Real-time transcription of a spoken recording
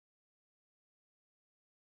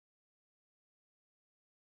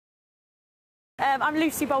I'm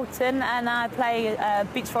Lucy Boulton and I play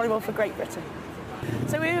beach volleyball for Great Britain.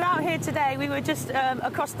 So we were out here today, we were just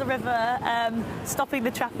across the river stopping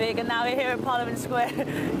the traffic, and now we're here at Parliament Square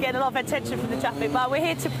getting a lot of attention from the traffic. But we're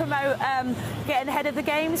here to promote Getting Ahead of the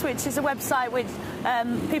Games, which is a website which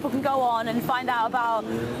people can go on and find out about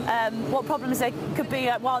what problems there could be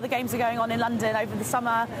while the games are going on in London over the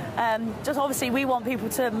summer. Just obviously we want people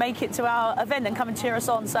to make it to our event and come and cheer us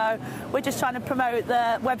on, so we're just trying to promote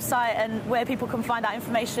the website and where people can find out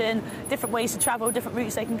information, different ways to travel, different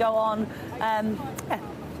routes they can go on. Yeah,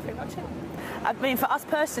 pretty much it. I mean, for us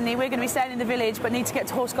personally, we're going to be staying in the village but need to get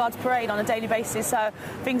to Horse Guards Parade on a daily basis, so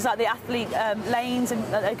things like the athlete lanes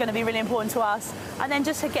are going to be really important to us. And then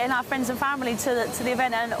just getting our friends and family to the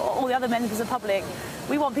event and all the other members of the public.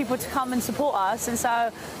 We want people to come and support us, and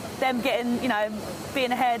so them getting,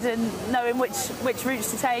 being ahead and knowing which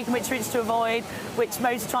routes to take and which routes to avoid, which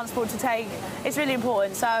modes of transport to take, is really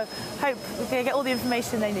important. So hope we can get all the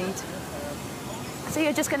information they need. So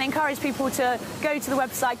you're just going to encourage people to go to the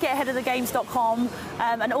website, getaheadofthegames.com,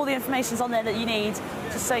 and all the information's on there that you need,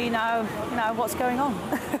 just so you know what's going on.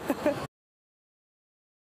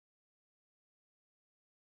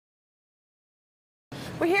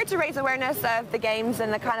 We're here to raise awareness of the games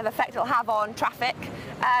and the kind of effect it'll have on traffic.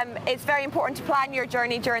 It's very important to plan your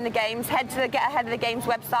journey during the games. Head to the Get Ahead of the Games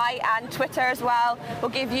website and Twitter as well. We'll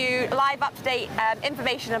give you live up-to-date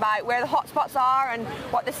information about where the hotspots are and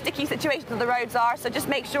what the sticky situations of the roads are. So just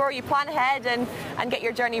make sure you plan ahead and get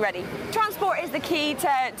your journey ready. Transport is the key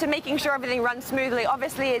to making sure everything runs smoothly.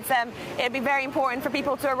 Obviously, it'd be very important for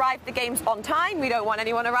people to arrive at the games on time. We don't want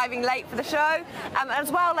anyone arriving late for the show.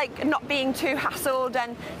 As well, not being too hassled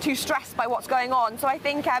and too stressed by what's going on. So I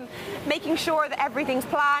think making sure that everything's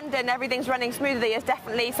planned and everything's running smoothly is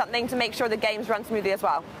definitely something to make sure the games run smoothly as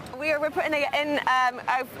well. We're putting in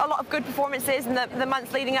a lot of good performances in the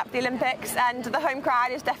months leading up to the Olympics, and the home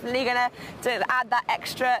crowd is definitely going to add that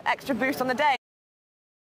extra boost on the day.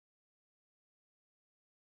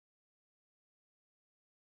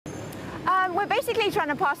 We're basically trying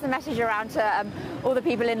to pass the message around to all the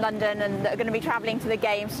people in London and that are going to be travelling to the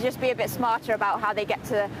games to just be a bit smarter about how they get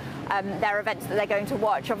to their events that they're going to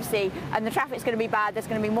watch. Obviously, the traffic's going to be bad. There's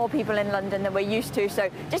going to be more people in London than we're used to. So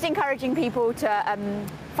just encouraging people to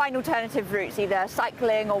find alternative routes, either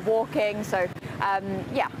cycling or walking. So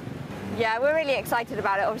yeah, we're really excited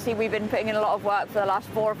about it. Obviously, we've been putting in a lot of work for the last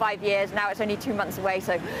 4 or 5 years. Now it's only 2 months away.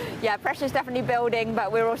 So yeah, pressure's definitely building,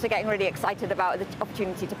 but we're also getting really excited about the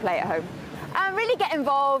opportunity to play at home. Really get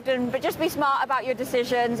involved, but just be smart about your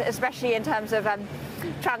decisions, especially in terms of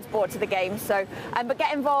transport to the games. So, but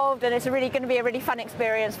get involved, and it's going to be a really fun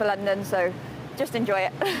experience for London. So, just enjoy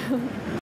it.